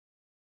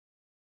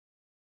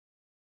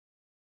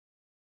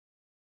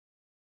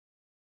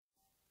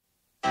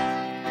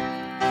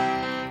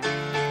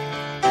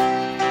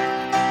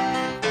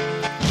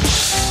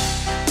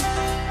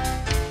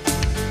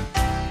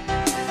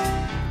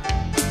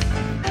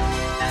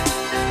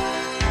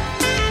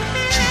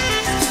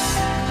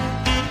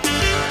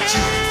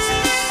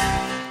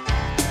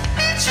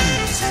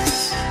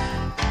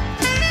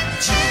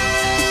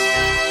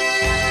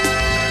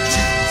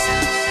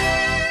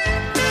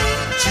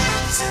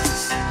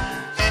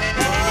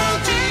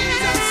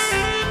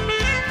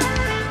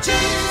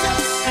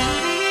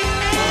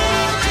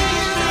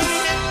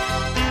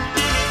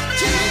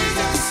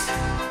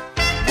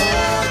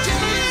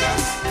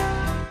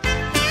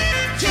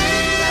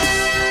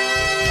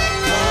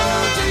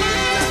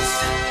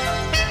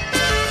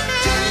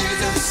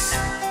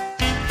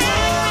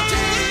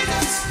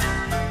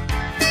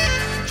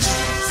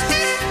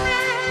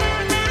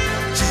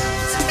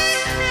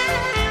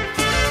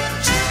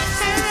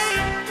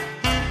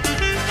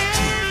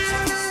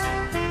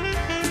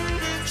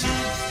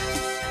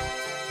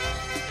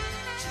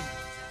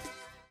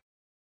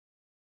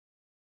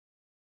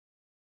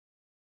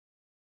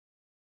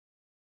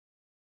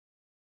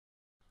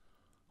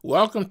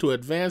Welcome to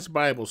Advanced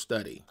Bible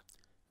Study.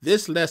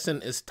 This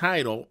lesson is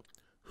titled,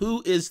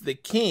 Who is the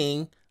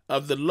King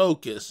of the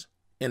Locust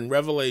in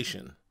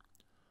Revelation?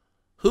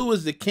 Who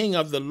is the King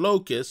of the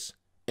Locust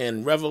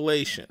in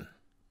Revelation?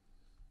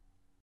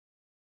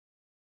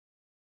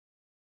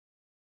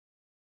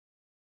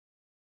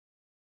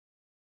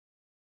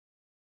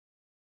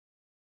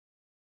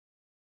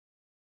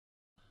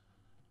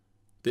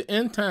 The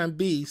end-time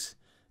beast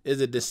is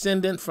a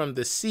descendant from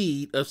the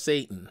seed of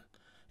Satan,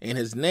 and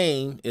his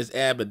name is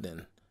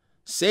Abaddon.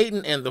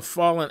 Satan and the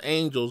fallen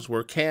angels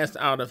were cast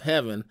out of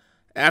heaven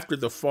after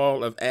the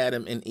fall of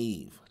Adam and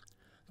Eve.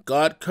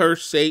 God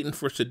cursed Satan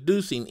for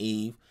seducing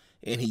Eve,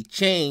 and he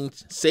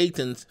changed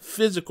Satan's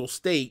physical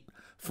state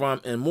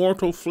from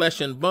immortal flesh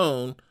and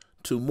bone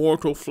to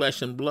mortal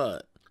flesh and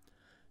blood.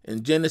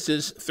 In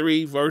Genesis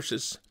 3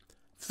 verses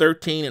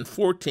 13 and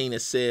 14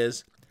 it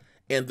says,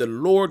 "And the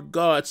Lord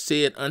God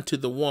said unto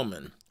the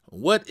woman,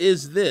 What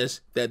is this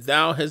that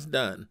thou hast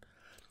done?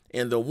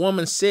 And the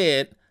woman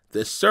said,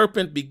 The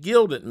serpent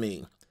beguiled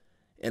me,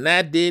 and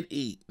I did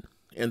eat.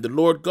 And the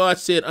Lord God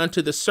said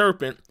unto the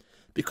serpent,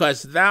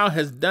 Because thou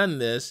hast done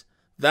this,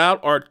 thou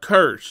art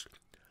cursed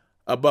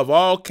above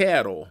all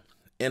cattle,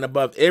 and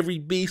above every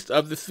beast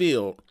of the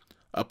field.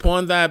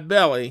 Upon thy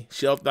belly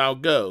shalt thou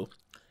go,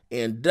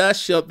 and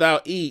dust shalt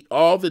thou eat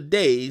all the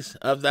days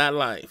of thy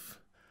life."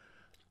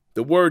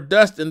 The word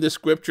dust in this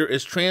scripture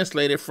is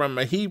translated from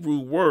a Hebrew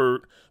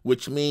word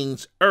which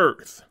means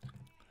earth.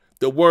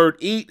 The word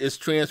eat is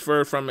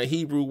transferred from a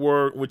Hebrew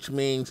word which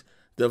means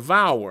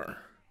devour.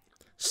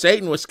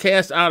 Satan was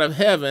cast out of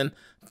heaven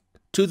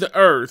to the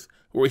earth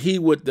where he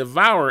would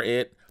devour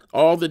it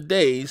all the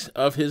days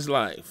of his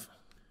life.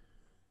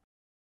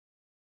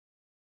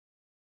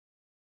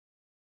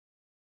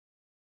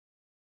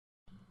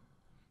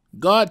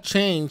 God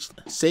changed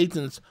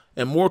Satan's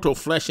immortal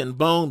flesh and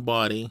bone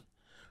body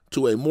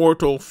to a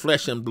mortal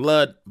flesh and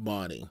blood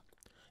body,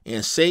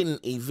 and Satan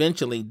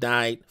eventually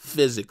died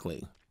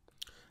physically.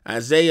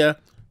 Isaiah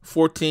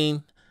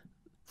 14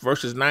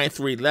 verses 9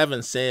 through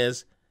 11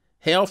 says,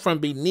 "Hell from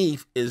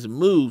beneath is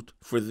moved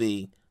for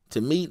thee, to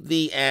meet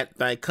thee at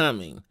thy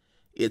coming.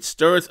 It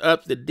stirreth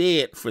up the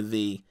dead for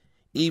thee,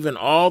 even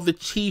all the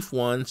chief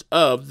ones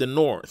of the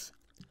north.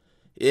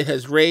 It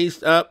has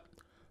raised up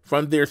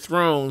from their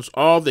thrones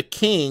all the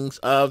kings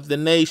of the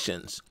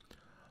nations.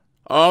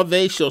 All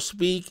they shall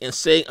speak and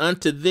say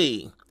unto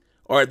thee,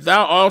 Art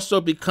thou also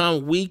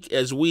become weak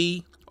as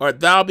we? Art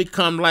thou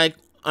become like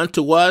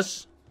unto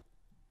us?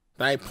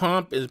 Thy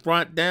pomp is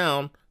brought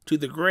down to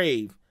the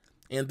grave,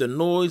 and the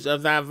noise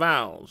of thy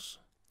vows.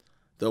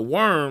 The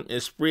worm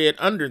is spread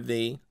under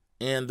thee,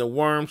 and the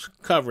worms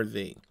cover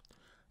thee."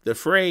 The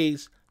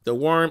phrase, "the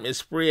worm is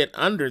spread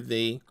under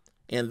thee,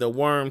 and the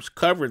worms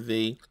cover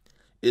thee,"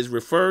 is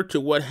referred to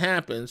what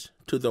happens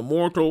to the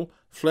mortal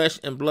flesh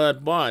and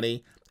blood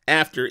body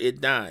after it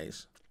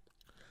dies.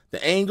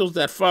 The angels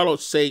that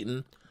followed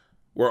Satan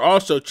were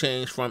also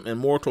changed from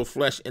immortal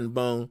flesh and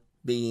bone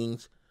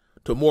beings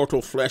to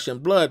mortal flesh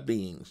and blood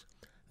beings.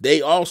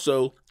 They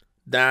also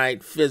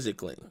died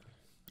physically.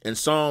 In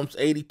Psalms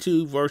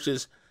 82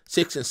 verses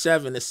 6 and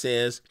 7 it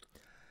says,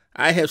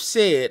 "I have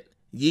said,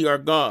 Ye are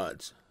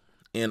gods,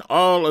 and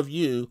all of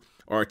you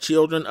are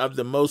children of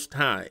the Most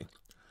High.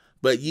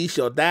 But ye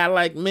shall die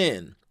like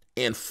men,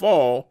 and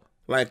fall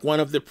like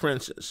one of the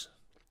princes."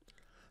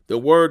 The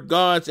word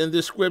gods in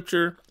this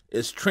scripture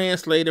is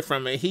translated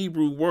from a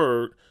Hebrew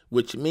word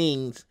which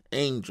means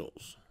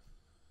angels.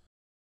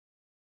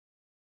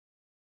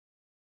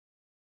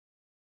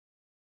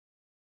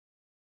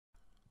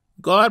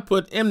 God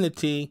put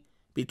enmity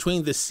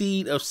between the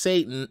seed of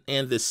Satan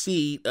and the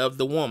seed of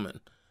the woman.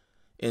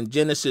 In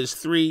Genesis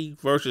 3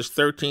 verses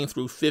 13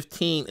 through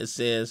 15 it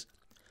says,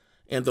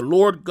 "And the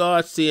Lord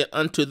God said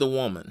unto the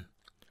woman,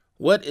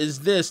 What is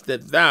this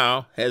that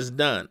thou hast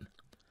done?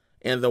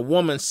 And the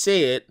woman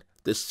said,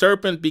 The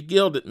serpent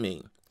beguiled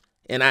me,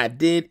 and I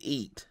did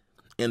eat.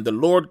 And the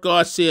Lord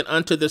God said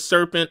unto the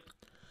serpent,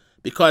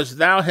 Because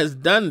thou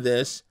hast done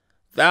this,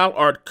 thou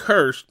art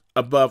cursed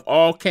above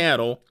all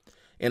cattle,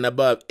 and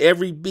above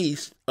every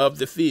beast of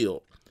the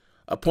field.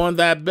 Upon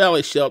thy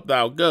belly shalt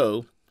thou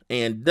go,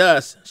 and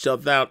dust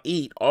shalt thou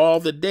eat all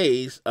the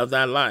days of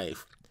thy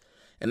life.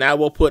 And I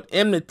will put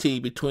enmity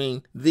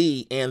between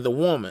thee and the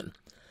woman,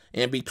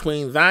 and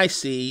between thy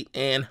seed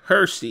and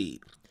her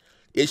seed.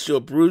 It shall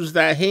bruise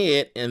thy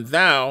head, and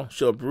thou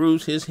shalt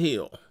bruise his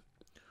heel."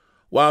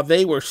 While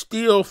they were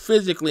still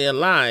physically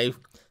alive,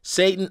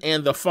 Satan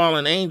and the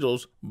fallen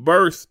angels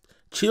birthed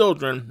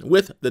children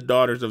with the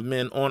daughters of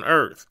men on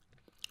earth.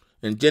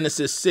 In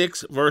Genesis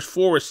 6 verse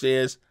 4 it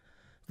says,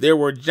 "There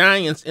were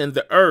giants in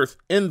the earth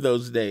in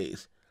those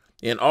days,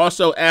 and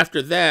also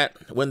after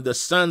that, when the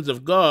sons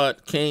of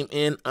God came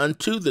in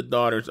unto the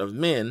daughters of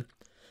men,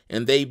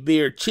 and they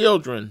bare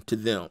children to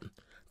them.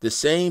 The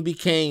same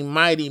became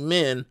mighty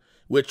men,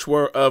 which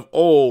were of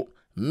old,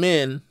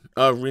 men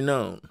of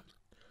renown."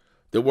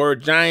 The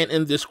word giant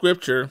in this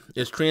scripture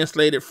is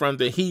translated from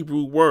the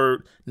Hebrew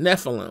word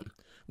Nephilim,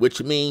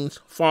 which means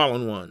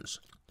fallen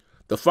ones.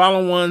 The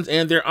fallen ones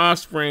and their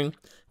offspring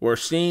were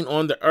seen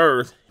on the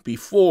earth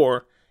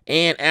before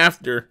and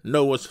after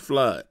Noah's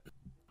flood.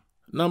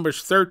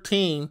 Numbers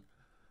 13,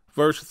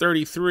 verse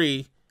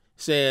 33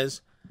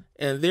 says,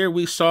 "And there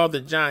we saw the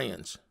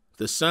giants,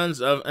 the sons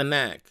of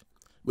Anak,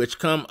 which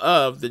come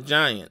of the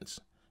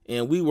giants.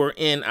 And we were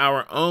in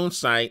our own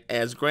sight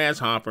as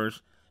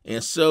grasshoppers,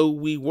 and so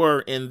we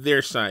were in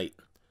their sight."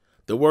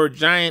 The word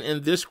giant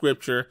in this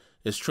scripture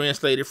is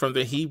translated from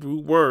the Hebrew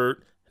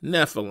word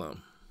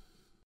Nephilim.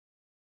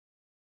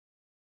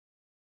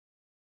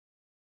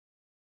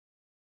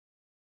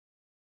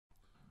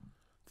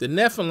 The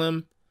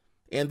Nephilim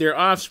and their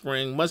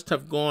offspring must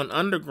have gone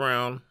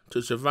underground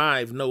to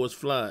survive Noah's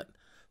flood,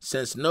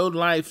 since no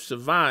life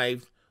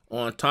survived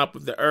on top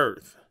of the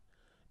earth.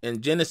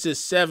 In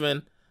Genesis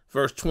 7,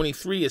 verse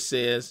 23, it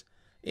says,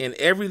 "And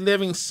every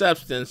living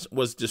substance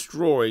was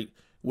destroyed,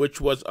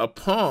 which was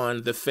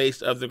upon the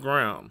face of the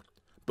ground,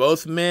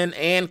 both men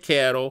and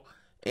cattle,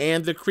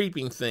 and the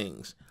creeping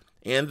things,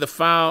 and the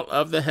fowl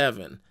of the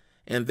heaven,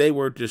 and they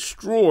were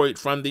destroyed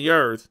from the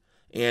earth,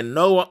 and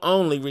Noah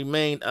only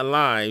remained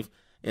alive,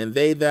 and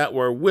they that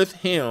were with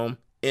him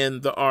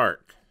in the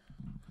ark."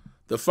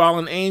 The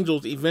fallen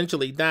angels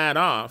eventually died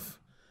off.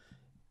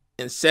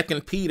 In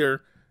 2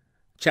 Peter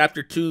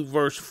chapter 2,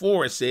 verse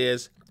 4, it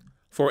says,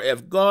 "For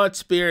if God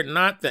spared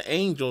not the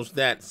angels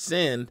that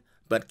sinned,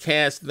 but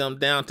cast them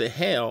down to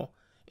hell,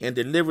 and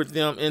delivered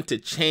them into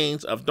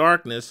chains of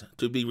darkness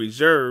to be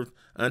reserved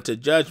unto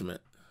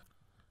judgment."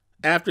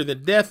 After the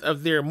death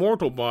of their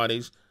mortal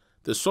bodies,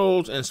 the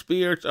souls and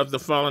spirits of the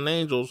fallen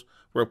angels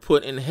were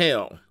put in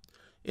hell.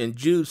 In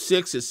Jude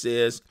 6 it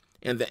says,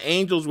 "And the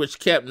angels which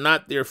kept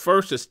not their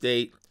first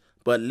estate,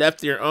 but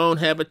left their own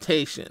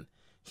habitation,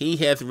 he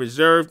hath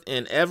reserved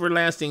in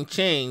everlasting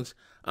chains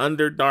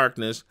under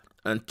darkness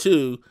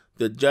unto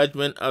the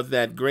judgment of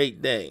that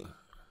great day."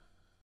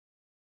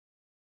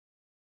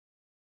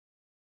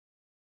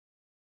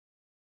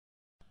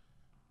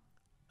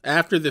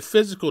 After the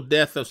physical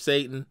death of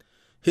Satan,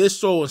 his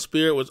soul and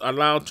spirit was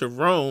allowed to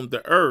roam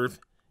the earth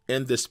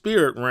in the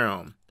spirit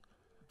realm.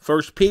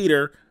 1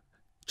 Peter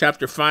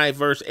chapter 5,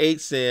 verse 8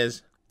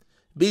 says,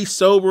 "Be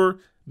sober,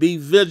 be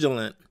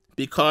vigilant,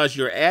 because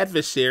your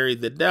adversary,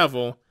 the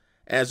devil,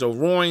 as a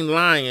roaring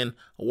lion,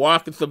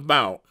 walketh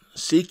about,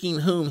 seeking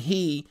whom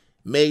he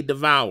may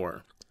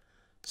devour."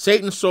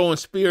 Satan's soul and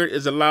spirit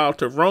is allowed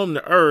to roam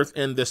the earth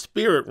in the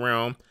spirit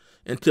realm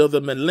until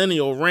the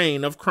millennial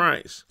reign of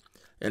Christ.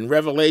 In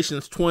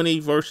Revelations 20,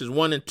 verses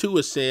 1 and 2,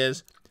 it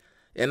says,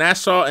 "And I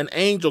saw an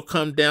angel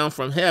come down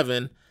from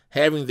heaven,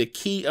 having the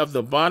key of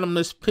the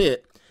bottomless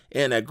pit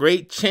and a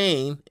great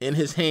chain in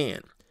his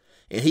hand.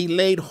 And he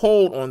laid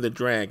hold on the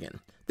dragon,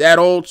 that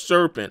old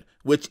serpent,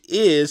 which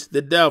is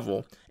the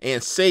devil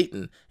and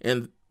Satan,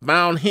 and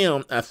bound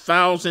him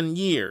 1,000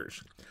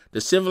 years."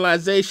 The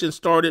civilization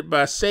started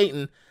by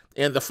Satan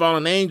and the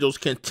fallen angels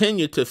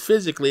continued to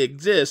physically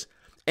exist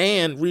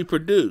and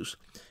reproduce.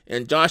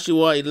 In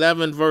Joshua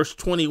 11, verse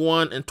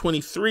 21 and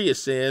 23, it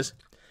says,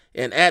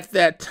 "And at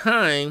that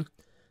time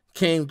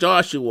came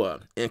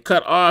Joshua, and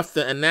cut off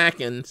the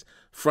Anakims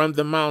from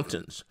the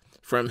mountains,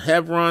 from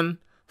Hebron,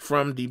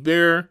 from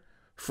Debir,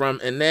 from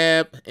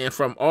Anab, and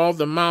from all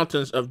the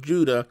mountains of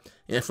Judah,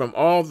 and from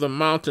all the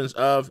mountains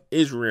of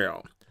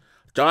Israel.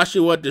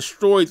 Joshua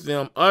destroyed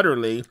them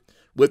utterly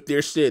with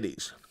their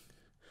cities.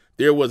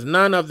 There was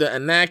none of the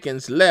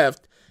Anakims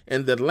left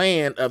in the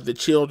land of the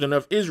children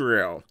of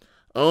Israel.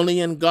 Only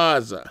in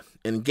Gaza,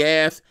 in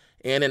Gath,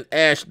 and in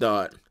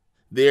Ashdod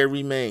there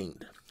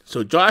remained."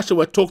 So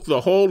Joshua took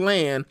the whole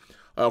land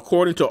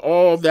according to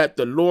all that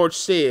the Lord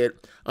said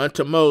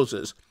unto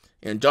Moses.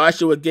 And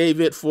Joshua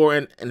gave it for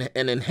an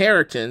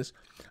inheritance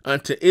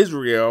unto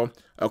Israel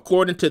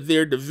according to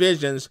their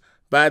divisions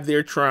by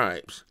their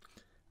tribes.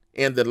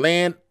 And the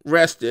land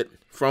rested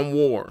from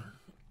war.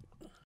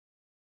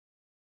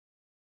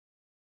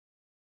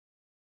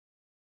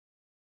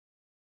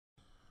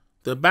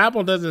 The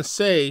Bible doesn't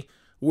say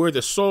where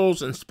the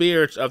souls and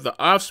spirits of the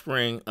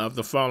offspring of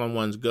the fallen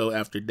ones go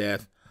after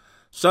death.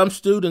 Some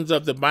students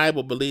of the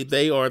Bible believe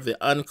they are the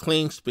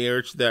unclean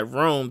spirits that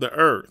roam the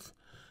earth.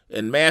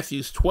 In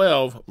Matthew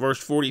 12, verse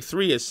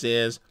 43, it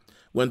says,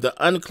 "When the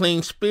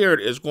unclean spirit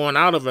is gone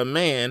out of a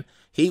man,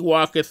 he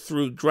walketh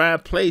through dry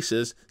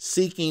places,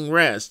 seeking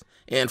rest,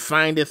 and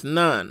findeth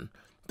none."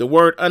 The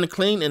word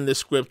unclean in this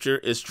scripture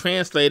is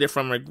translated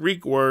from a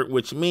Greek word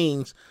which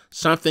means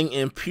something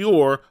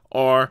impure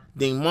or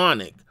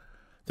demonic.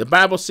 The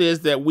Bible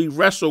says that we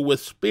wrestle with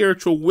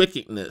spiritual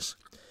wickedness.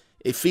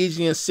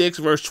 Ephesians 6,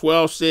 verse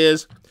 12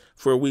 says,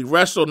 "For we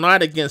wrestle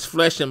not against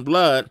flesh and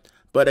blood,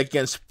 but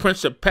against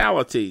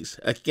principalities,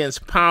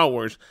 against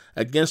powers,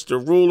 against the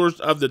rulers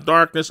of the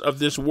darkness of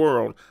this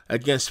world,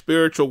 against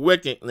spiritual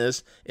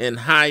wickedness in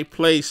high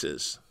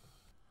places."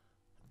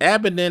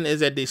 Abaddon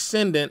is a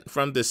descendant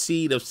from the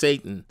seed of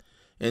Satan.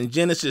 In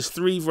Genesis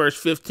 3, verse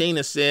 15,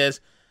 it says,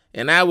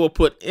 "And I will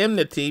put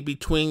enmity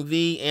between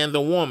thee and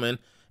the woman,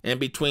 and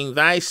between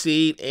thy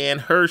seed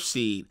and her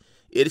seed.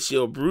 It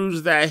shall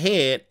bruise thy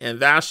head,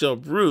 and thou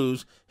shalt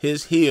bruise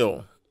his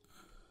heel."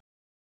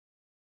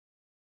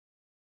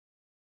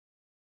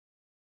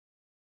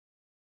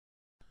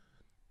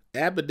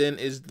 Abaddon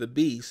is the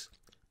beast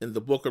in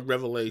the book of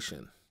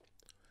Revelation,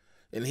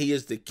 and he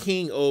is the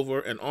king over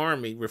an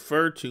army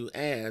referred to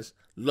as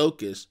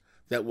Locust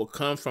that will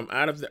come from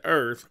out of the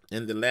earth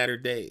in the latter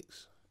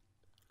days.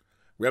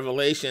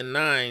 Revelation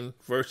 9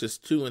 verses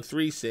 2 and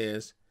 3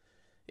 says,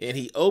 "And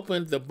he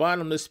opened the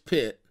bottomless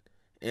pit,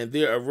 and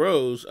there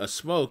arose a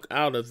smoke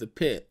out of the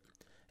pit,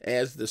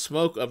 as the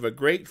smoke of a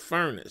great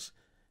furnace,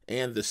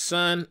 and the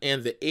sun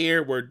and the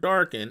air were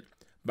darkened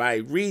by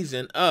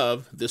reason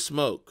of the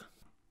smoke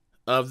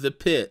of the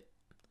pit.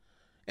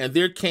 And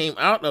there came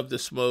out of the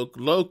smoke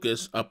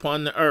locusts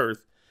upon the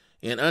earth,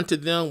 and unto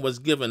them was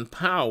given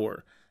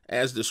power,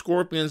 as the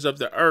scorpions of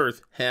the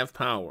earth have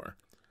power."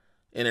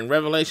 And in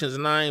Revelations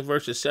 9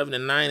 verses 7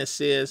 and 9 it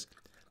says,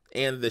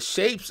 "And the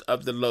shapes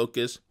of the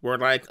locusts were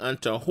like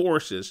unto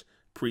horses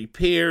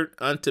prepared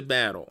unto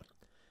battle.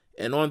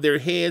 And on their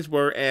heads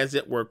were as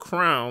it were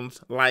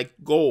crowns like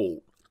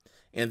gold,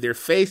 and their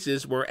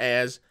faces were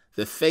as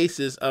the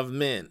faces of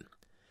men.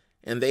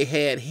 And they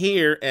had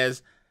hair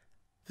as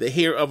the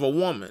hair of a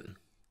woman,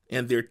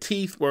 and their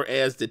teeth were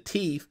as the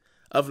teeth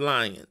of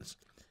lions.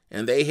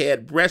 And they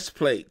had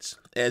breastplates,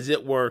 as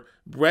it were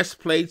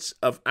breastplates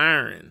of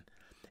iron,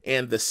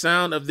 and the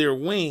sound of their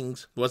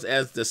wings was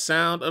as the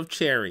sound of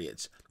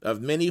chariots,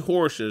 of many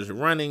horses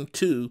running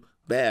to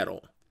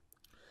battle."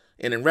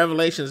 And in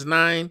Revelations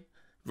 9,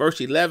 verse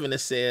 11, it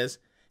says,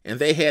 "And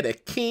they had a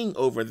king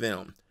over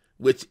them,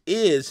 which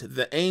is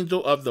the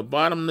angel of the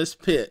bottomless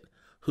pit,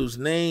 whose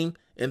name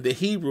in the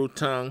Hebrew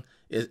tongue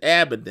is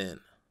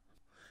Abaddon,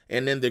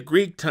 and in the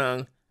Greek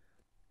tongue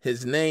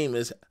his name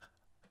is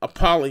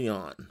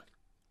Apollyon."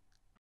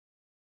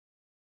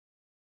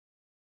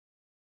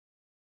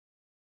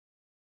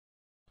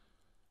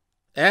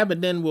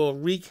 Abaddon will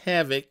wreak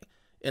havoc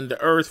in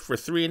the earth for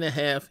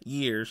 3.5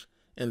 years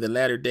in the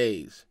latter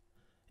days.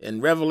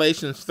 In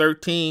Revelations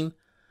 13,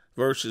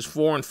 verses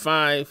 4 and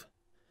 5,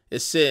 it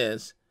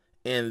says,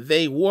 "And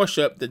they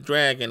worship the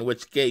dragon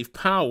which gave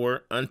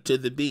power unto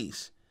the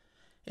beast.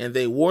 And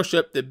they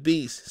worship the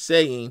beast,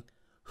 saying,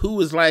 Who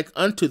is like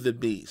unto the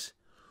beast?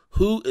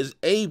 Who is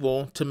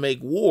able to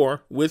make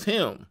war with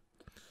him?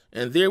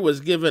 And there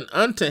was given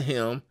unto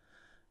him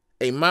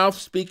a mouth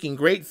speaking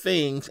great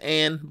things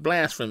and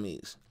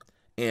blasphemies.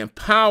 And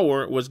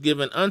power was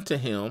given unto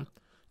him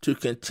to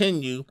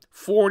continue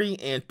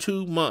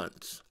 42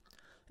 months.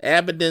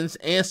 Abaddon's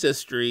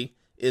ancestry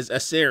is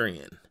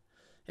Assyrian."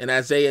 In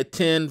Isaiah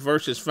 10,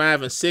 verses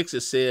 5 and 6,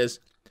 it says,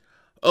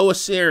 "O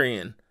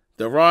Assyrian,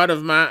 the rod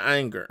of my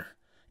anger,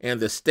 and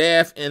the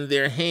staff in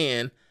their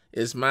hand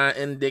is my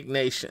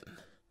indignation.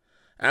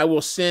 I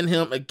will send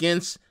him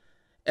against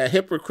a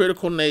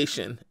hypocritical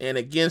nation, and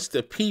against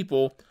the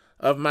people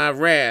of my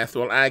wrath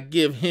will I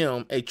give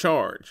him a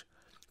charge,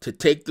 to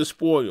take the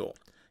spoil,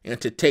 and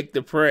to take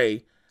the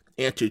prey,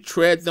 and to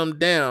tread them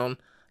down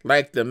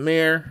like the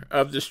mare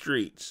of the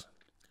streets."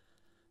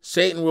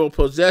 Satan will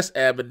possess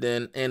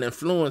Abaddon and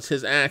influence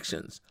his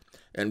actions.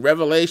 In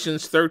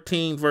Revelations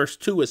 13, verse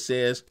 2, it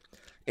says,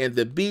 "And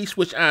the beast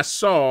which I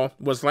saw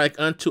was like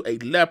unto a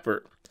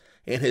leopard,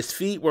 and his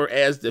feet were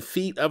as the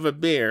feet of a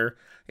bear,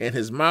 and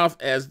his mouth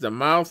as the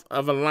mouth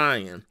of a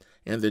lion.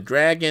 And the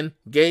dragon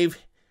gave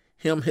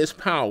him his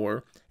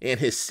power, and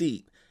his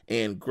seat,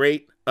 and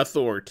great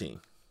authority."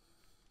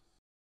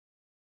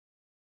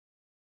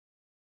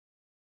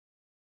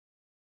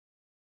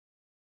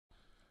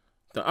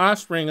 The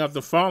offspring of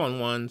the fallen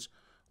ones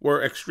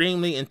were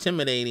extremely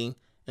intimidating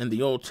in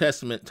the Old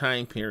Testament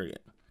time period.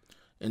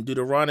 In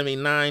Deuteronomy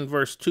 9,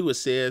 verse 2, it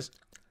says,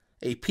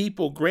 "A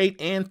people great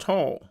and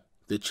tall,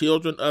 the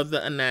children of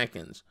the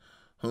Anakims,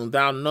 whom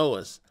thou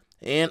knowest,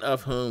 and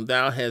of whom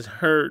thou hast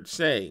heard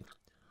say,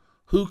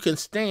 Who can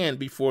stand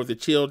before the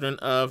children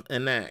of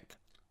Anak?"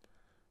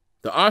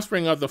 The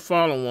offspring of the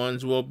fallen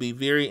ones will be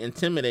very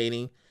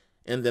intimidating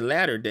in the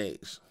latter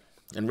days.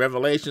 In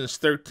Revelations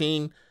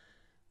 13,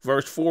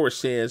 verse 4, it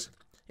says,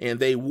 "And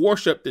they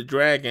worship the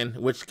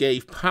dragon which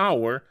gave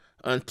power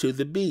unto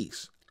the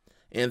beast.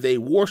 And they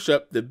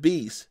worship the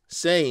beast,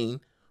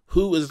 saying,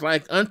 Who is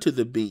like unto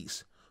the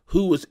beast?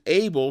 Who is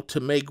able to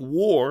make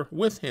war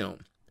with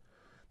him?"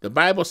 The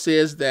Bible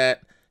says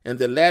that in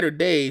the latter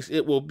days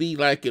it will be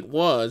like it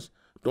was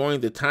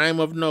during the time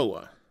of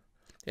Noah.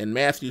 In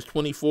Matthew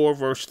 24,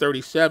 verse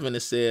 37,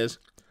 it says,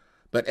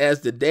 "But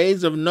as the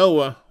days of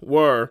Noah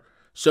were,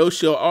 so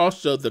shall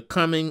also the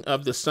coming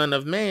of the Son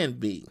of Man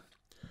be."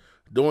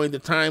 During the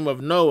time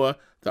of Noah,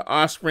 the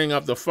offspring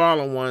of the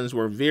fallen ones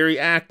were very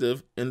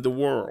active in the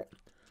world.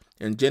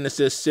 In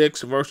Genesis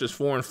 6, verses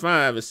 4 and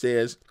 5, it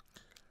says,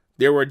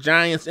 "There were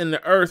giants in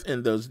the earth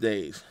in those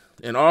days,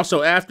 and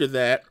also after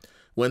that,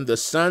 when the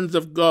sons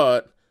of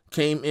God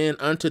came in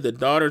unto the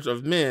daughters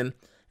of men,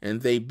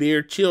 and they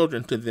bare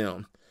children to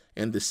them,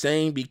 and the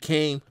same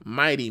became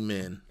mighty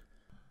men,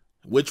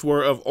 which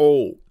were of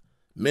old,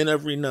 men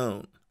of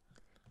renown.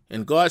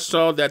 And God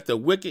saw that the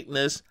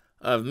wickedness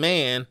of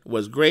man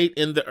was great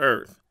in the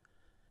earth,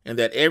 and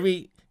that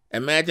every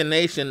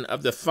imagination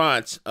of the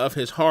thoughts of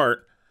his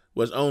heart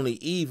was only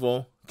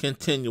evil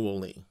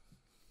continually."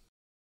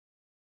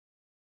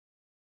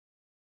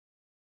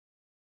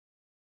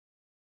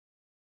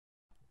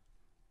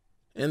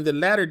 In the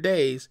latter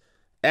days,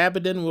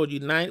 Abaddon will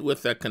unite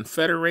with a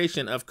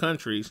confederation of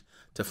countries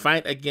to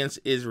fight against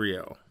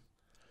Israel.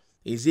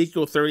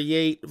 Ezekiel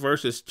 38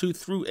 verses 2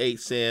 through 8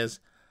 says,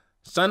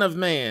 Son of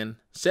man,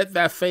 set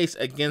thy face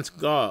against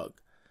Gog,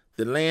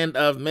 the land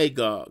of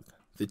Magog,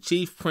 the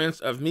chief prince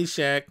of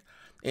Meshach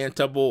and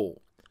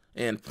Tubal,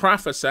 and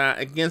prophesy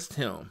against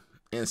him,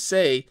 and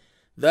say,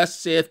 Thus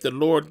saith the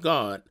Lord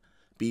God,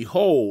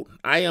 Behold,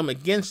 I am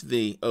against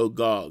thee, O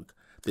Gog,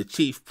 the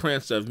chief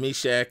prince of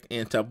Meshach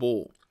and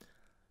Tubal,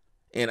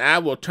 and I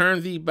will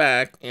turn thee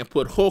back and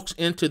put hooks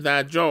into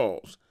thy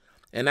jaws,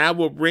 and I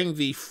will bring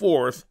thee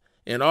forth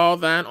in all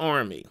thine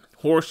army,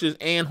 horses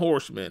and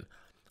horsemen,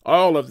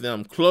 all of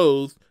them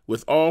clothed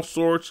with all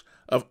sorts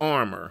of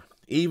armor,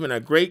 even a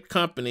great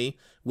company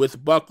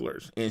with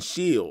bucklers and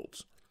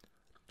shields,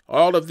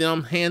 all of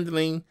them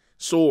handling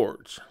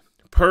swords,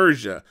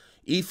 Persia,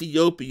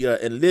 Ethiopia,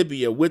 and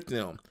Libya with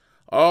them,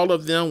 all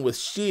of them with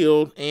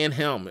shield and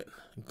helmet,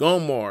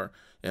 Gomer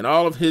and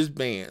all of his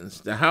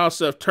bands, the house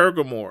of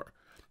Tergamor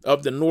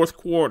of the north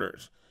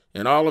quarters,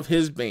 and all of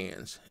his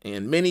bands,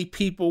 and many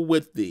people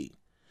with thee.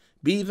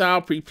 Be thou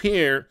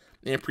prepared,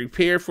 and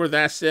prepare for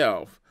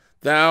thyself,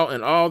 thou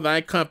and all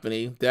thy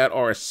company that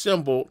are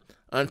assembled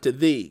unto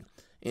thee,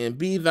 and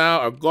be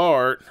thou a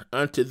guard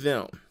unto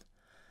them.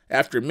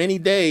 After many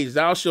days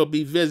thou shalt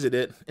be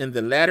visited in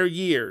the latter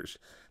years.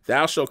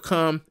 Thou shalt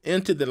come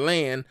into the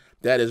land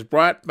that is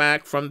brought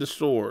back from the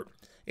sword,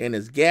 and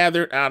is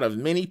gathered out of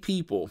many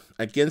people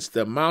against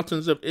the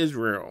mountains of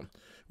Israel,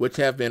 which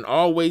have been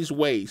always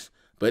waste,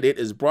 but it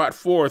is brought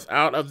forth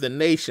out of the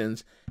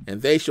nations,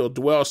 and they shall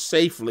dwell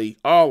safely,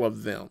 all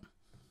of them.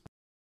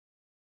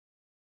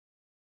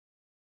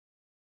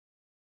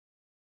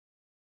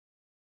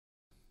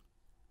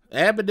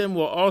 Abaddon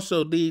will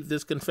also lead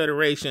this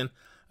confederation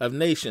of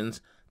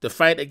nations to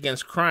fight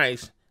against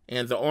Christ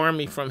and the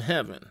army from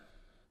heaven.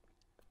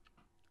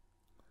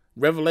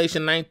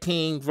 Revelation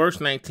 19 verse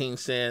 19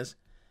 says,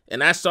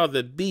 And I saw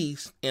the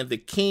beasts and the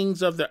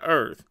kings of the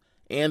earth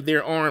and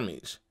their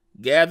armies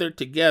gathered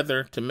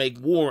together to make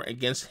war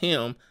against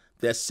him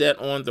that sat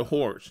on the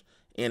horse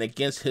and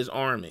against his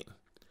army.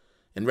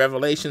 In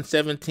Revelation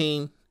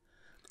 17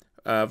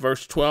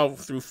 verse 12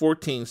 through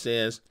 14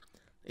 says,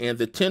 And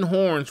the 10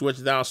 horns which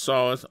thou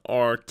sawest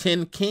are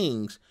 10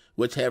 kings,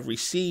 which have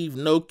received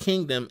no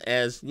kingdom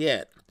as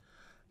yet,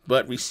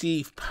 but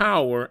receive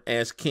power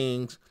as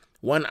kings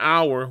 1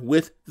 hour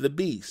with the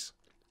beast.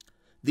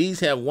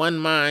 These have one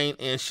mind,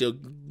 and shall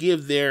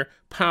give their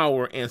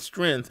power and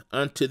strength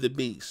unto the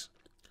beast.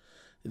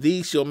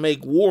 These shall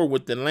make war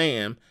with the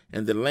Lamb,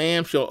 and the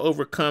Lamb shall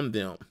overcome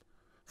them.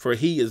 For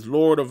he is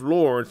Lord of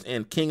lords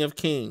and King of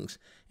kings,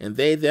 and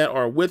they that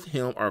are with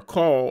him are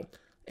called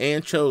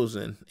and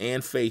chosen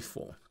and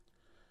faithful.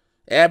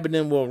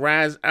 Abaddon will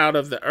rise out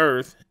of the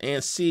earth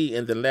and sea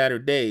in the latter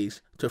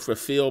days to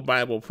fulfill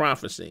Bible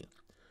prophecy.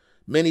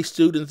 Many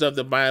students of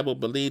the Bible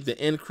believe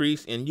the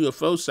increase in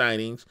UFO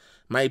sightings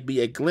might be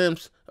a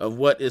glimpse of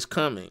what is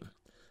coming.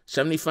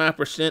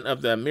 75%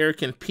 of the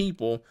American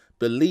people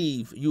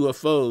believe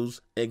UFOs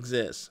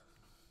exist.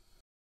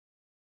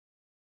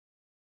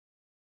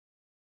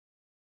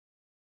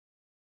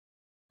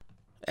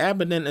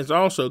 Abaddon is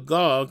also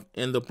Gog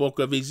in the book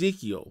of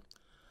Ezekiel.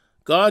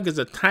 Gog is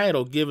a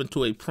title given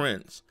to a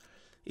prince.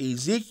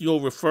 Ezekiel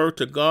referred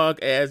to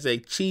Gog as a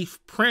chief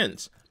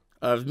prince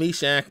of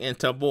Meshach and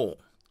Tubal.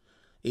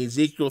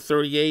 Ezekiel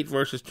 38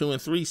 verses 2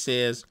 and 3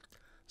 says,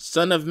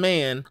 Son of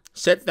man,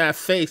 set thy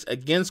face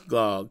against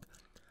Gog,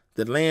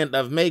 the land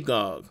of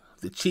Magog,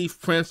 the chief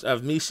prince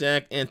of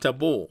Meshach and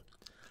Tubal,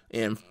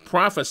 and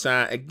prophesy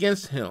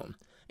against him,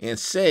 and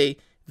say,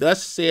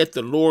 Thus saith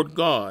the Lord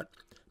God,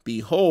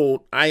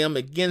 Behold, I am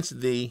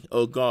against thee,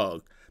 O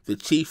Gog, the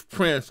chief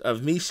prince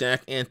of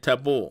Meshach and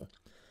Tubal.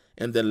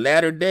 In the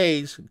latter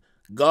days,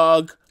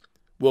 Gog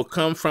will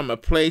come from a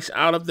place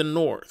out of the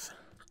north.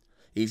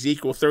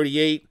 Ezekiel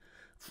 38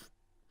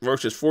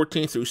 verses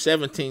 14 through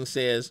 17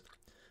 says,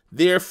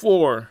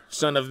 Therefore,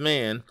 son of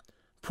man,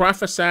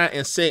 prophesy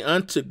and say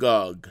unto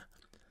Gog,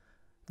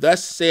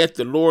 Thus saith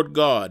the Lord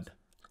God,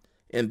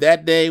 In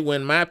that day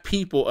when my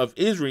people of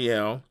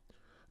Israel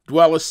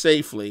dwelleth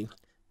safely,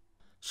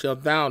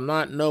 shalt thou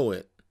not know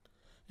it,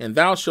 and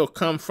thou shalt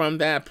come from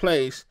that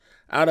place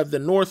out of the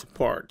north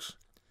parts,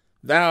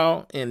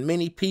 thou and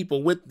many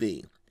people with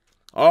thee,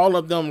 all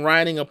of them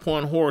riding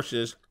upon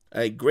horses,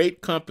 a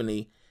great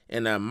company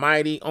and a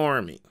mighty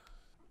army.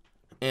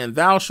 And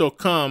thou shalt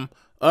come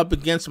up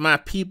against my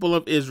people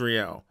of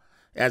Israel,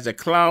 as a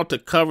cloud to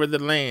cover the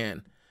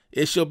land.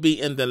 It shall be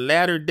in the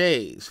latter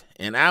days,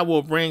 and I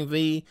will bring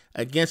thee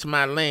against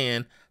my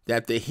land,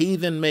 that the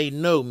heathen may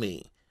know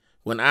me,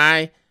 when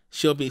I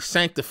shall be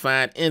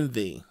sanctified in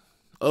thee,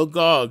 O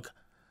Gog,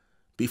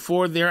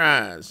 before their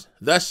eyes.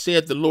 Thus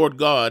saith the Lord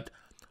God,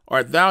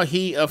 Art thou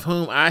he of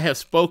whom I have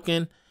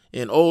spoken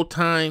in old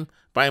time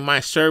by my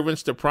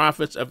servants the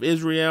prophets of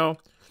Israel,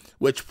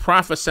 which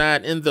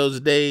prophesied in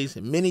those days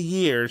many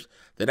years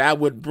that I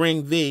would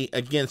bring thee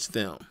against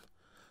them?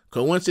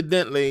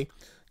 Coincidentally,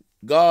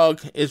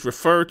 Gog is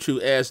referred to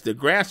as the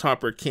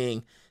grasshopper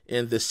king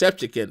in the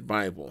Septuagint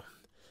Bible.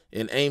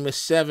 In Amos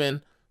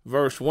 7,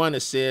 verse 1, it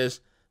says,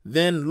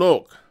 "Then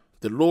look,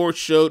 the Lord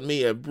showed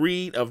me a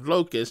breed of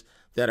locusts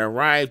that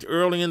arrived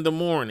early in the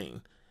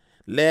morning,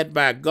 led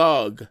by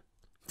Gog,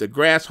 the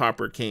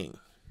grasshopper king."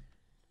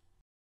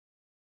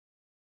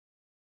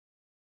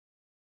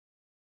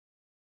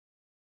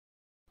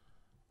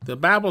 The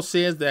Bible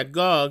says that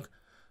Gog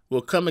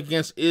will come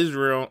against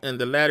Israel in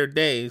the latter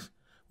days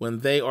when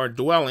they are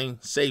dwelling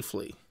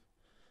safely.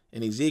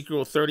 In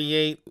Ezekiel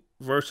 38,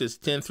 verses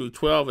 10 through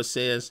 12, it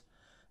says,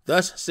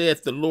 "Thus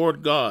saith the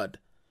Lord God,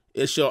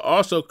 it shall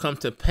also come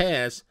to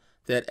pass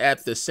that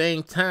at the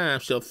same time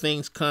shall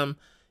things come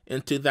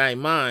into thy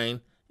mind,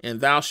 and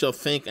thou shalt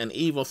think an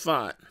evil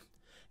thought.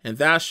 And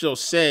thou shalt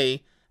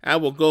say, I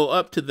will go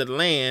up to the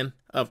land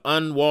of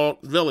unwalled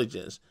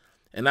villages,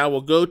 and I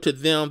will go to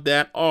them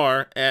that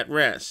are at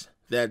rest,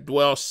 that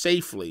dwell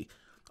safely,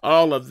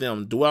 all of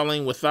them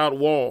dwelling without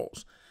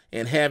walls,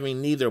 and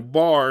having neither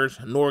bars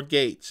nor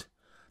gates,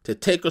 to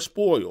take a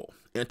spoil,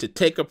 and to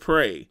take a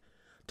prey,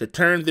 to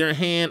turn their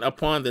hand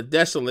upon the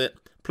desolate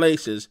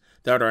places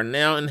that are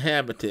now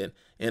inhabited,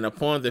 and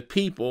upon the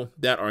people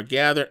that are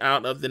gathered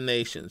out of the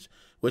nations,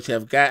 which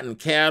have gotten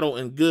cattle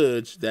and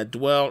goods that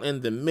dwell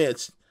in the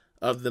midst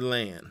of the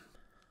land."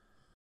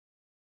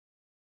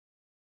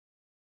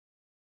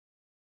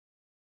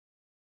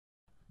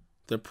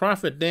 The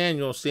prophet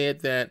Daniel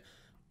said that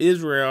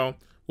Israel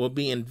will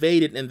be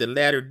invaded in the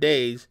latter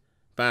days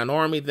by an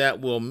army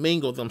that will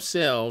mingle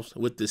themselves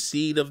with the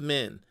seed of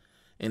men.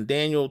 In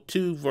Daniel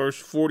 2, verse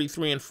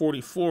 43 and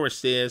 44, it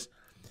says,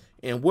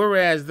 "And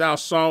whereas thou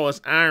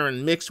sawest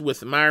iron mixed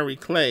with miry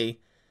clay,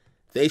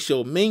 they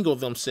shall mingle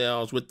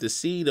themselves with the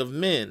seed of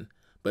men,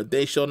 but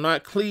they shall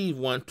not cleave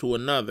one to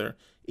another,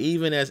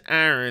 even as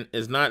iron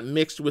is not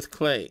mixed with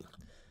clay.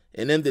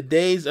 And in the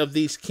days of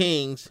these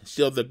kings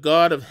shall the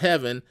God of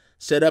heaven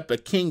set up a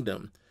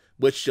kingdom,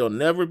 which shall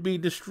never be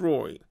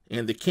destroyed,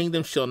 and the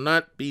kingdom shall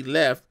not be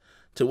left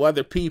to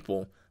other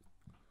people,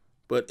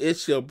 but it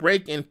shall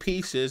break in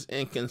pieces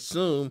and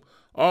consume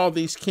all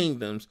these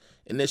kingdoms,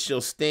 and it shall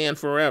stand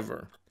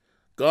forever.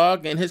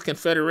 Gog and his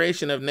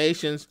confederation of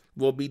nations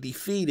will be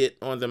defeated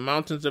on the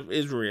mountains of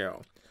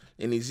Israel."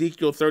 In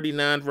Ezekiel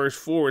 39, verse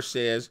 4, it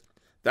says,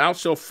 "Thou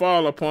shalt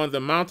fall upon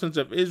the mountains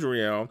of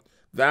Israel,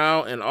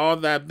 thou and all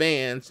thy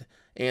bands,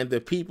 and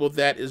the people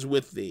that is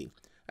with thee.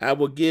 I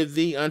will give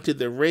thee unto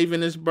the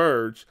ravenous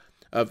birds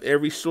of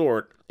every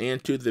sort,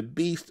 and to the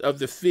beasts of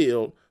the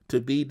field to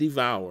be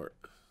devoured."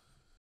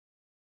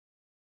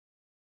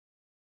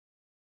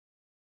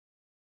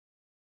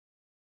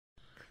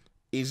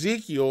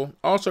 Ezekiel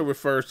also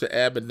refers to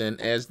Abaddon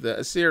as the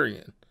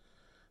Assyrian.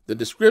 The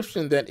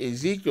description that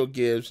Ezekiel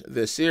gives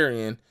the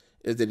Assyrian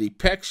is the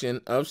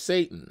depiction of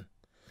Satan.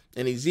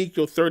 In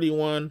Ezekiel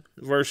 31,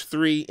 verse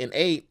 3 and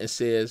 8, it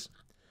says,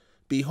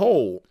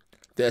 "Behold,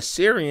 the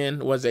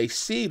Assyrian was a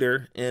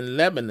cedar in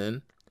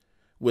Lebanon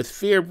with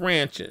fair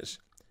branches,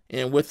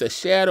 and with a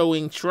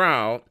shadowing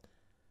shroud,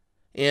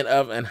 and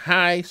of an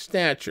high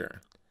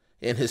stature,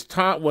 and his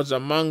top was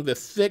among the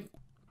thick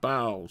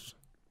boughs.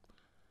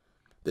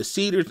 The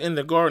cedars in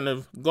the garden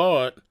of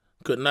God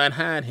could not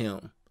hide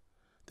him.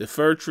 The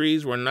fir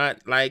trees were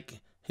not like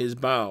his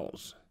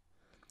boughs,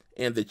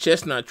 and the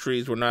chestnut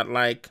trees were not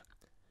like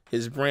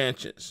his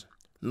branches,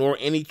 nor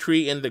any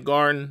tree in the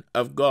garden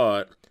of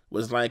God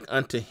was like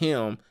unto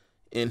him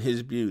in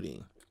his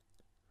beauty."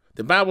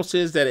 The Bible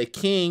says that a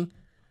king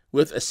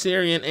with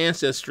Assyrian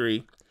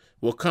ancestry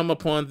will come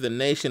upon the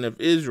nation of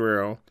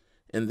Israel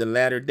in the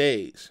latter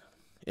days.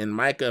 In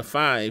Micah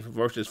 5,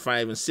 verses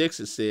 5 and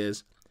 6, it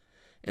says,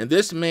 "And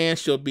this man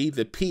shall be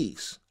the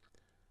peace,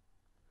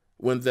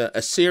 when the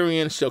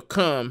Assyrian shall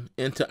come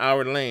into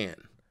our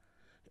land,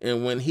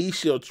 and when he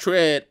shall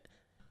tread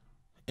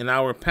in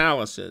our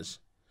palaces.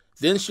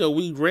 Then shall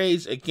we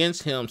raise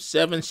against him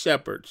 7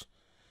 shepherds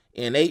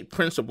and 8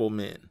 principal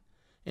men,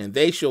 and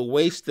they shall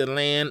waste the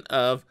land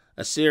of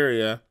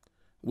Assyria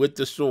with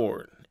the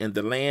sword, and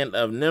the land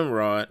of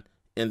Nimrod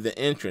in the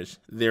entrance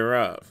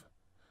thereof.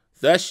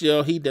 Thus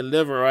shall he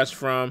deliver us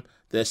from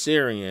the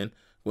Assyrian,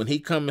 when he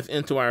cometh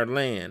into our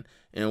land,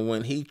 and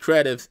when he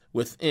treadeth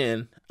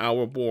within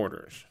our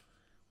borders."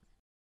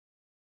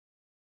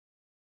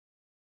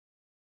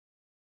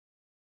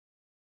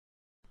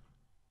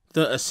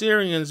 The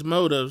Assyrians'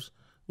 motives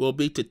will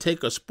be to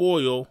take a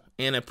spoil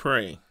and a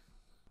prey.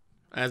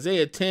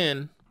 Isaiah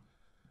 10,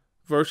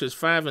 verses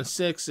 5 and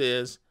 6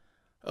 says,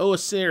 "O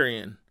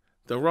Assyrian,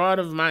 the rod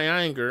of my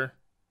anger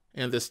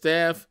and the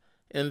staff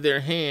in their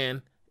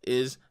hand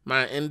is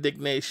my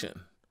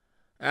indignation.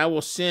 I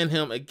will send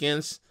him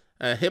against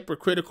a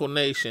hypocritical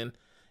nation,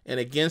 and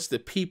against the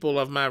people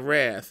of my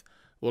wrath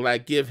will I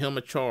give him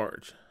a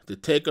charge, to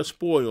take a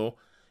spoil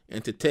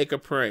and to take a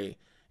prey,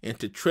 and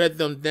to tread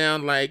them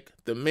down like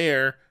the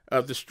mare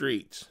of the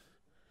streets."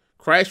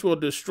 Christ will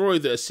destroy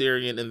the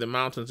Assyrian in the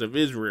mountains of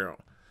Israel.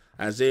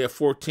 Isaiah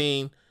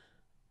 14,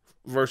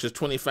 verses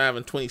 25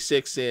 and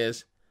 26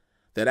 says,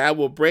 "That I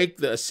will break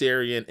the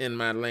Assyrian in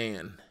my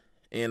land,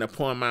 and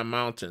upon my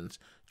mountains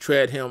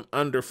tread him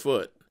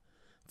underfoot.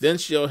 Then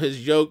shall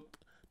his yoke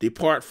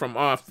depart from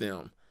off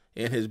them,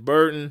 and his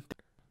burden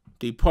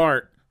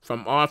depart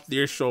from off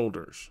their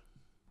shoulders.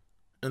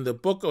 In the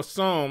book of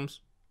Psalms,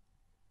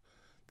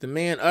 the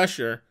man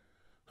Usher,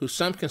 who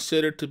some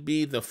consider to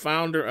be the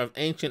founder of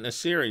ancient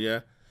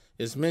Assyria,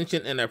 is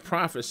mentioned in a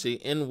prophecy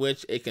in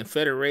which a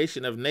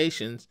confederation of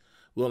nations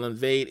will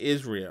invade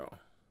Israel.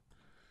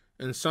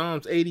 In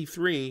Psalms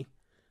 83,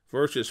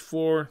 verses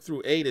 4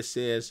 through 8, it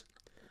says,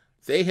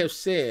 "They have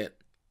said,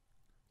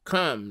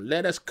 'Come,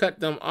 let us cut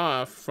them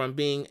off from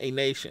being a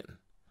nation,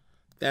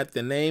 that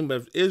the name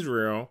of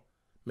Israel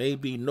may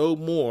be no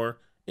more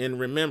in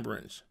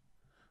remembrance.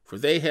 For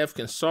they have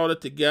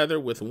consulted together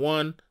with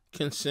one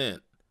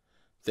consent.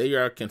 They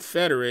are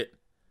confederate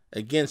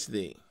against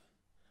thee.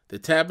 The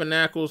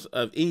tabernacles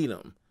of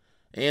Edom,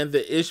 and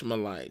the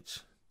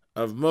Ishmaelites,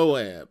 of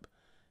Moab,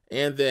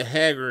 and the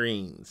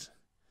Hagarenes,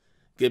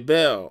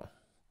 Gebel,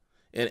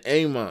 and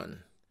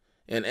Ammon,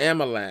 and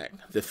Amalek,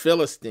 the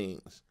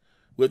Philistines,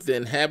 with the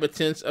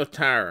inhabitants of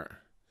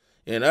Tyre.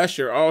 And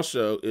Usher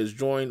also is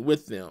joined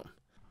with them.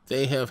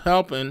 They have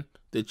helping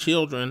the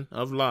children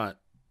of Lot."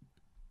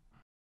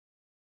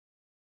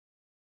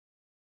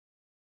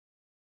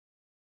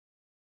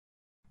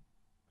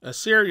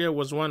 Assyria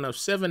was one of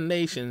 7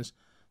 nations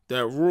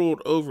that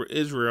ruled over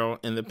Israel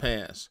in the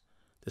past.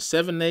 The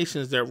 7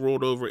 nations that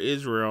ruled over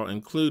Israel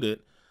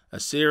included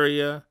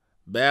Assyria,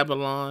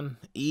 Babylon,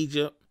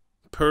 Egypt,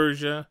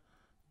 Persia,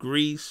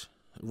 Greece,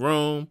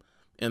 Rome,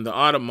 and the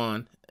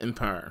Ottoman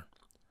Empire.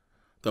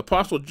 The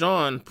Apostle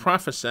John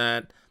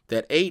prophesied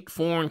that 8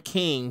 foreign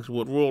kings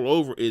would rule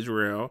over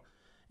Israel,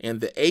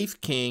 and the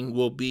 8th king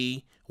will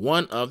be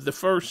one of the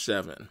first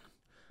 7.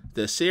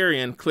 The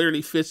Assyrian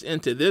clearly fits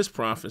into this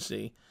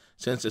prophecy,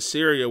 since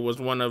Assyria was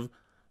one of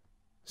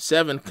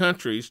 7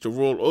 countries to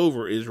rule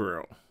over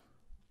Israel.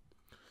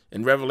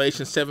 In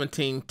Revelation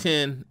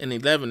 17:10 and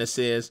 11, it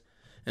says,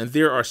 "And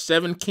there are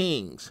 7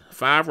 kings,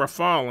 5 are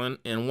fallen,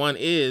 and one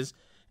is,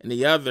 and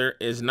the other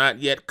is not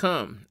yet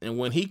come. And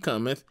when he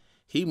cometh,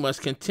 he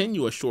must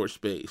continue a short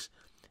space.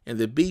 And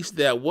the beast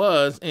that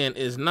was and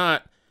is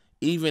not,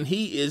 even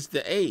he is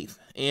the 8th,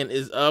 and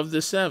is of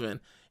the 7,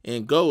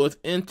 and goeth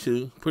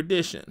into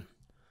perdition."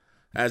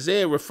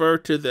 Isaiah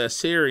referred to the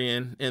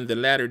Assyrian in the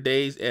latter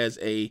days as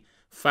a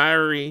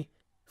fiery,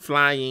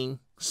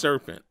 flying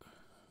serpent.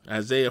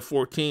 Isaiah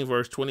 14,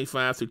 verse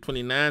 25 through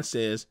 29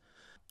 says,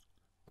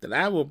 "That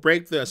I will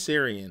break the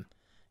Assyrian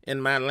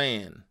in my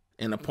land,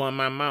 and upon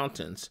my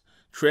mountains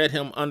tread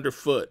him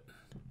underfoot.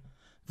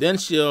 Then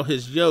shall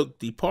his yoke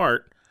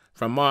depart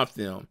from off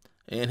them,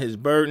 and his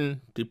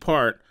burden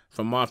depart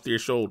from off their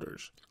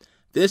shoulders."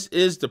 This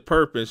is the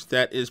purpose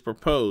that is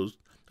proposed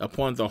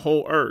upon the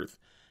whole earth,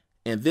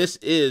 and this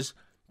is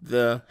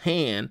the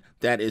hand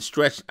that is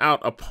stretched out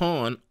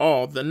upon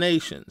all the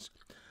nations.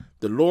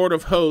 The Lord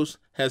of hosts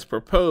has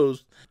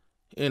proposed,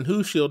 and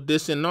who shall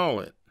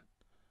disannul it?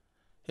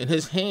 And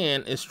his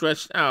hand is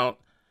stretched out,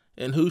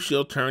 and who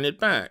shall turn it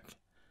back?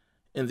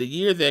 In the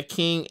year that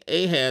King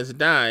Ahaz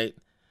died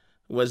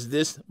was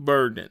this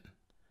burden: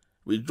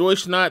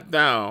 "Rejoice not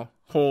thou,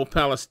 whole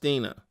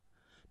Palestina,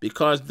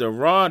 because the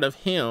rod of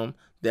him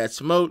that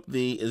smote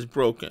thee is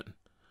broken.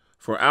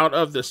 For out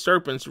of the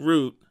serpent's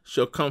root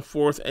shall come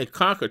forth a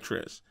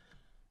cockatrice,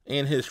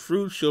 and his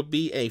fruit shall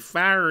be a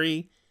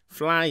fiery,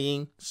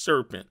 flying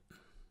serpent."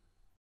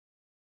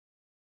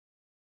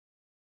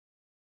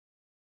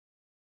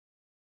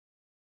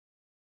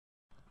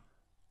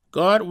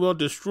 God will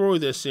destroy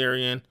the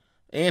Assyrian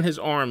and his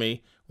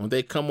army when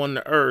they come on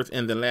the earth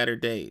in the latter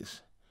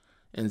days.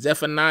 In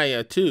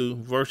Zephaniah 2,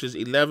 verses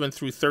 11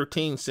 through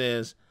 13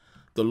 says,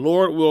 "The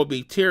Lord will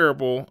be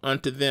terrible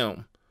unto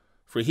them,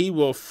 for he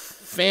will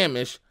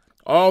famish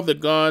all the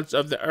gods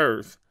of the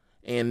earth,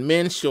 and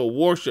men shall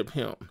worship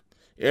him,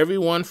 every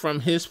one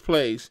from his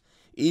place,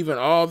 even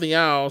all the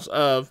isles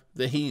of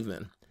the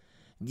heathen.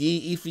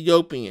 Ye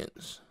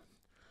Ethiopians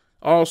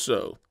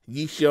also,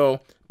 ye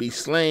shall be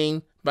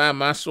slain by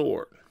my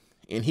sword.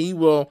 And he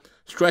will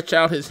stretch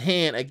out his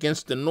hand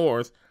against the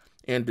north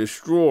and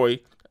destroy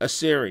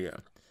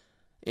Assyria.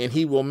 And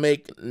he will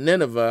make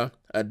Nineveh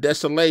a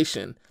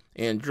desolation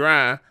and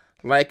dry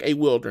like a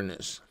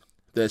wilderness."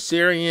 The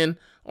Assyrian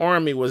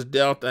army was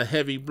dealt a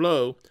heavy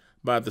blow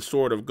by the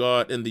sword of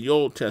God in the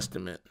Old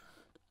Testament.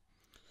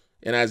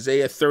 In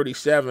Isaiah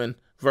 37,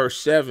 verse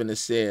 7, it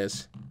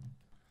says,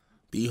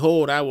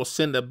 "Behold, I will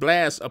send a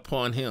blast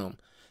upon him,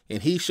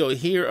 and he shall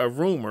hear a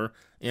rumor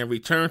and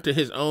return to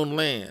his own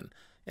land,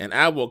 and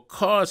I will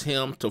cause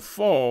him to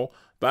fall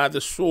by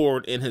the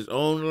sword in his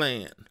own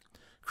land."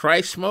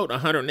 Christ smote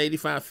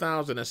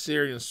 185,000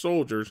 Assyrian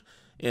soldiers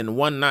in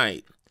one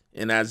night.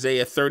 In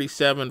Isaiah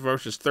 37,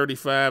 verses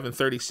 35 and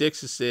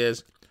 36, it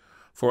says,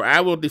 "For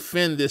I will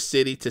defend this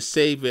city to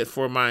save it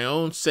for my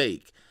own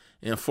sake,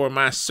 and for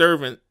my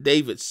servant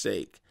David's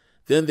sake."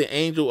 Then the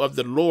angel of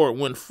the Lord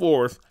went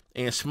forth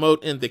and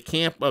smote in the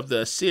camp of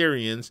the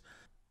Assyrians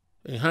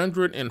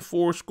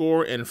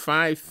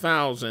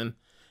 185,000,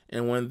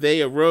 and when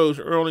they arose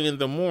early in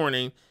the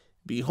morning,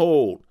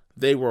 behold,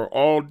 they were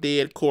all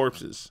dead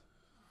corpses.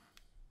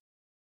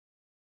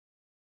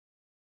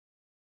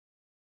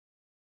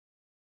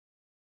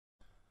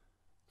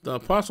 The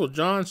Apostle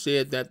John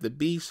said that the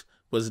beast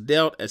was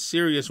dealt a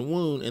serious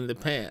wound in the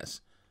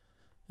past.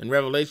 In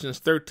Revelation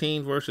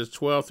 13, verses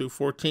 12 through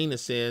 14, it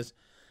says,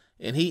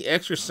 "And he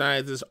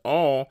exercises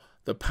all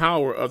the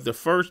power of the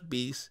first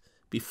beast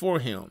before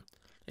him,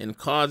 and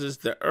causes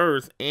the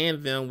earth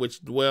and them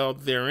which dwell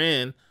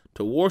therein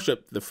to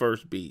worship the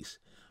first beast,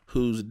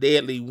 whose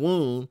deadly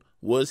wound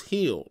was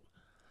healed.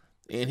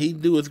 And he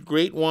doeth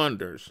great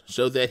wonders,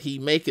 so that he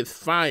maketh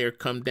fire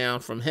come down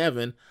from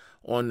heaven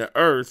on the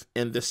earth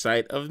in the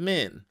sight of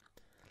men,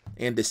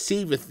 and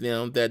deceiveth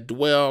them that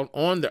dwell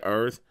on the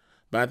earth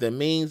by the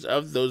means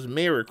of those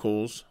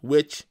miracles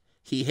which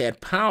he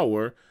had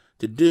power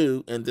to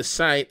do in the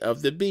sight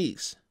of the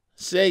beast,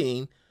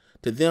 saying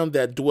to them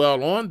that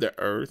dwell on the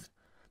earth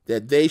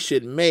that they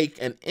should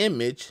make an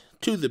image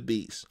to the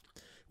beast,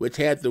 which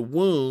had the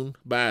wound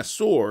by a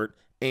sword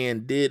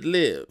and did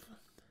live."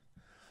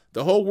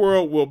 The whole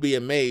world will be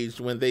amazed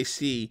when they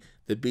see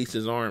the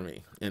beast's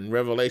army. In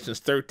Revelation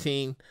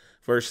 13,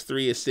 verse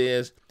 3, it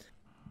says,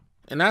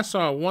 "And I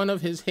saw one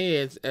of his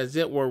heads as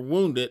it were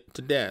wounded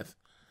to death,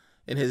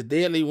 and his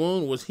deadly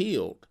wound was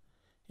healed,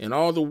 and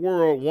all the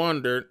world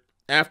wondered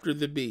after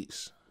the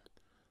beast."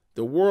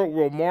 The world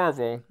will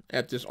marvel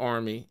at this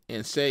army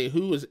and say,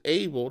 "Who is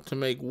able to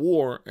make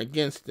war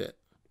against it?"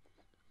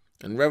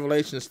 In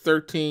Revelation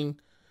 13,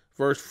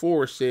 verse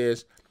 4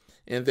 says,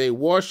 "And they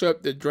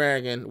worshiped the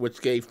dragon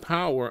which gave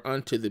power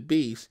unto the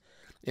beast,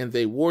 and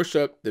they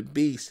worshiped the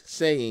beast,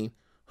 saying,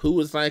 Who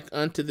is like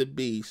unto the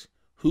beast,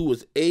 who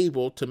was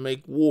able to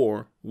make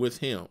war with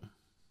him?"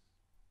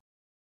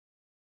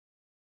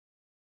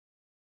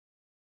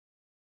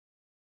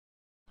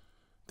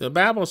 The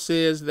Bible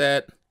says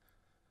that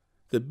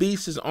the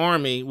beast's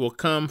army will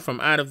come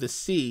from out of the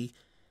sea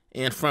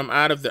and from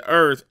out of the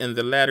earth in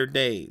the latter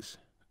days.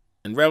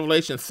 In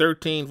Revelation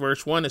 13,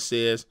 verse 1, it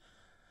says,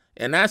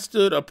 "And I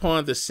stood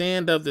upon the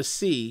sand of the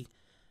sea,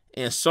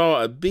 and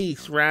saw a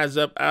beast rise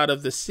up out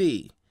of the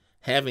sea,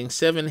 having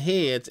 7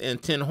 heads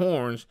and 10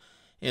 horns,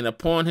 and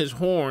upon his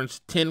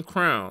horns 10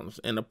 crowns,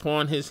 and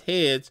upon his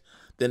heads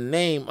the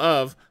name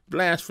of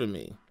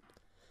blasphemy."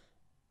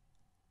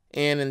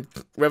 And in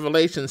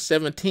Revelation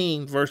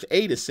 17, verse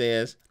 8, it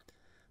says,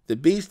 "The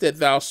beast that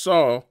thou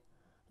saw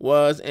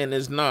was and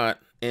is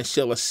not, and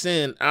shall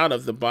ascend out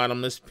of the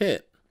bottomless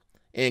pit,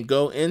 and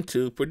go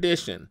into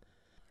perdition.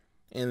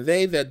 And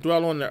they that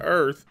dwell on the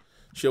earth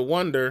shall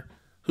wonder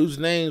whose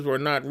names were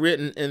not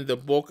written in the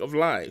book of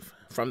life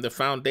from the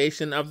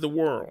foundation of the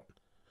world,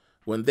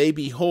 when they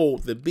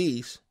behold the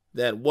beast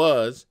that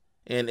was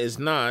and is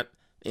not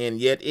and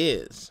yet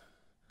is."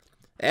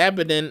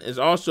 Abaddon is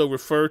also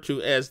referred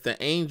to as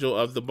the angel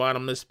of the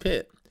bottomless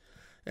pit.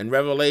 In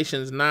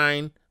Revelations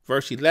 9,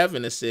 verse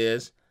 11, it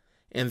says,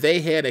 "And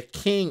they had a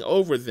king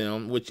over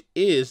them, which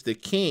is the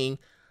king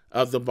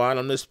of the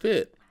bottomless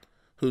pit,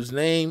 whose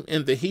name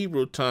in the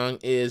Hebrew tongue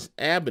is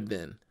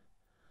Abaddon,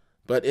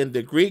 but in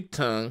the Greek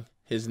tongue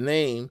his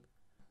name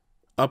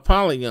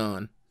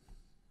Apollyon."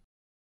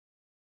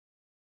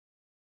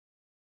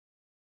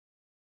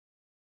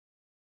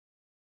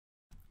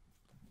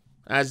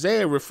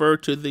 Isaiah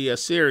referred to the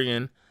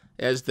Assyrian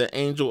as the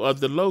angel of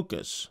the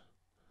Locust.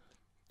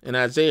 In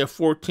Isaiah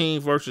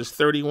 14, verses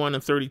 31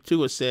 and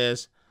 32, it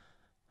says,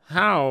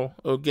 "Howl,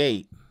 O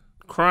gate,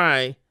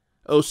 cry,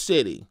 O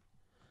city,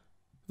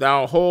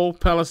 thou whole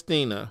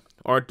Palestina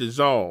art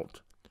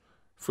dissolved,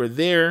 for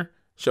there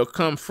shall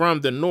come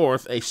from the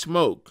north a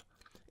smoke,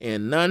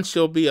 and none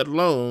shall be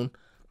alone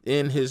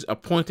in his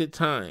appointed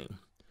time.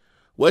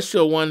 What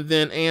shall one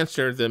then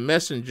answer the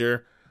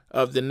messenger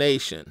of the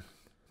nation?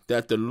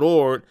 That the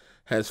Lord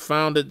has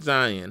founded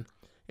Zion,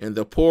 and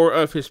the poor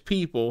of his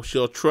people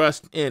shall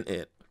trust in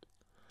it."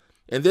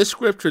 In this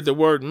scripture, the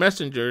word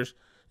messengers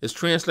is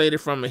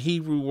translated from a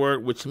Hebrew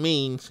word which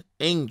means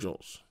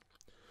angels.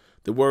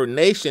 The word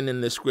nation in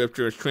this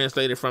scripture is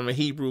translated from a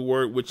Hebrew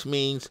word which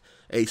means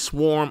a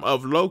swarm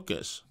of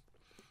locusts.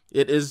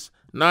 It is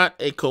not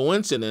a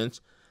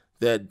coincidence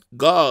that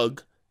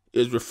Gog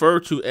is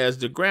referred to as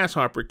the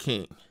grasshopper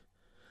king.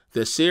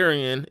 The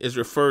Syrian is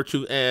referred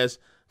to as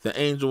the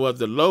angel of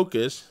the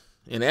locust,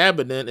 and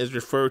Abaddon is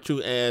referred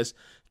to as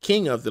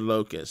king of the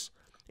locusts,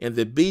 and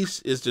the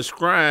beast is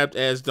described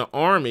as the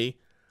army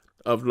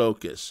of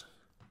locusts.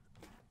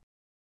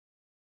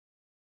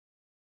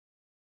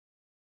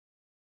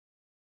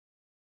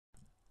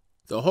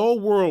 The whole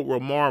world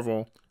will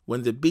marvel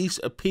when the beast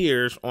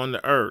appears on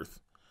the earth,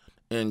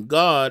 and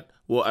God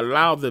will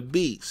allow the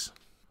beast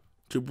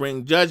to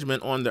bring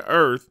judgment on the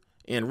earth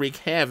and wreak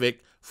havoc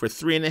for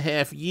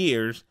 3.5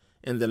 years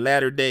in the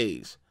latter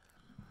days.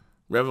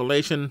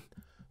 Revelation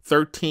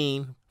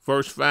 13,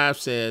 verse 5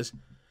 says,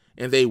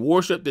 "And they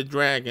worshiped the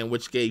dragon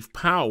which gave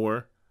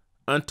power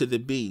unto the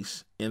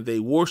beast, and they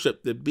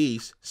worshiped the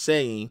beast,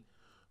 saying,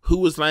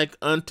 Who is like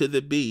unto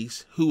the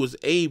beast, who was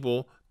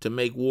able to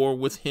make war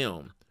with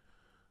him?"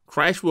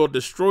 Christ will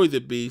destroy the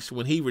beast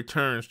when he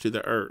returns to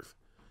the earth.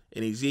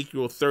 In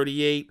Ezekiel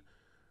 38,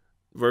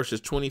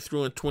 verses 20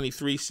 through and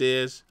 23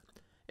 says,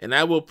 "And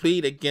I will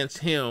plead against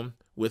him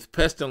with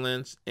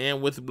pestilence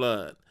and with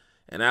blood,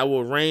 and I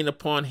will rain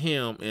upon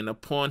him and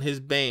upon his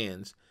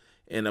bands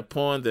and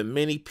upon the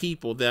many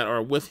people that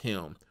are with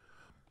him,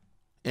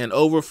 and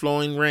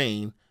overflowing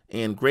rain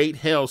and great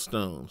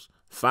hailstones,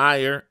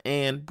 fire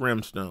and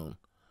brimstone.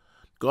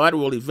 God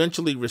will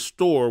eventually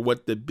restore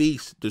what the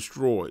beast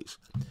destroys.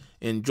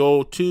 In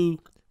Joel 2,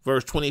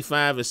 verse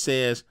 25, it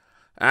says,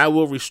 I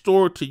will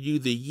restore to you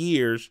the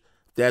years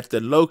that the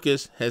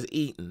locust has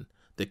eaten,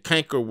 the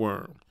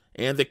cankerworm,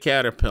 and the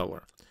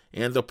caterpillar,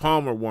 and the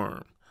palmer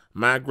worm,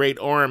 my great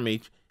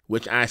army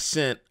which I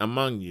sent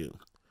among you.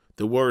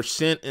 The word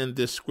sent in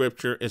this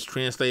scripture is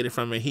translated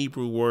from a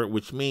Hebrew word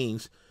which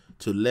means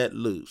to let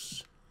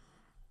loose.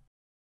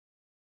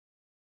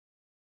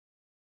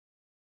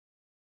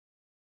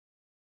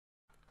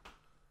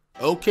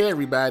 Okay,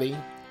 everybody,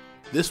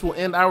 this will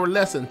end our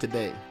lesson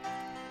today,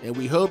 and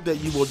we hope that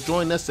you will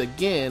join us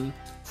again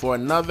for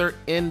another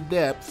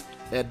in-depth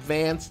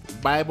advanced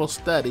Bible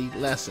study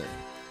lesson.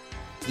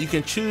 You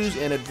can choose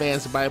an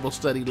advanced Bible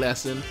study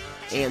lesson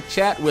and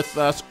chat with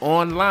us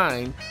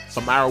online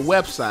from our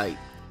website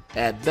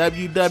at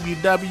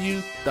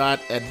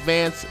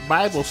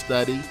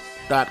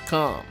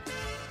www.advancedbiblestudy.com.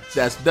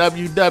 That's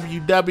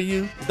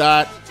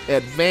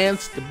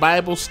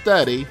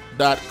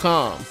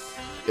www.advancedbiblestudy.com.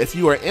 If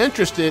you are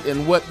interested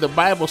in what the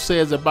Bible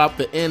says about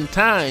the end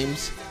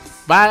times,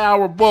 buy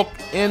our book,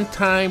 End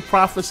Time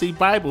Prophecy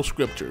Bible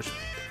Scriptures,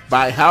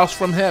 by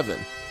HouseFromHeaven.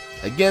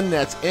 Again,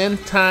 that's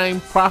End Time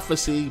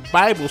Prophecy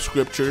Bible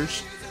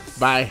Scriptures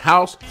by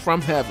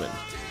HouseFromHeaven.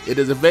 It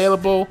is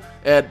available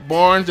at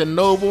Barnes &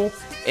 Noble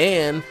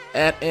and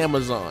at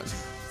Amazon.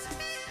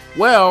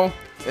 Well,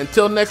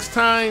 until next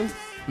time,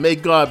 may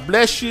God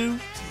bless you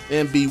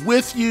and be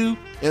with you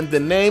in the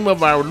name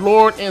of our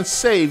Lord and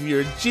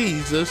Savior,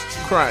 Jesus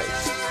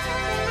Christ.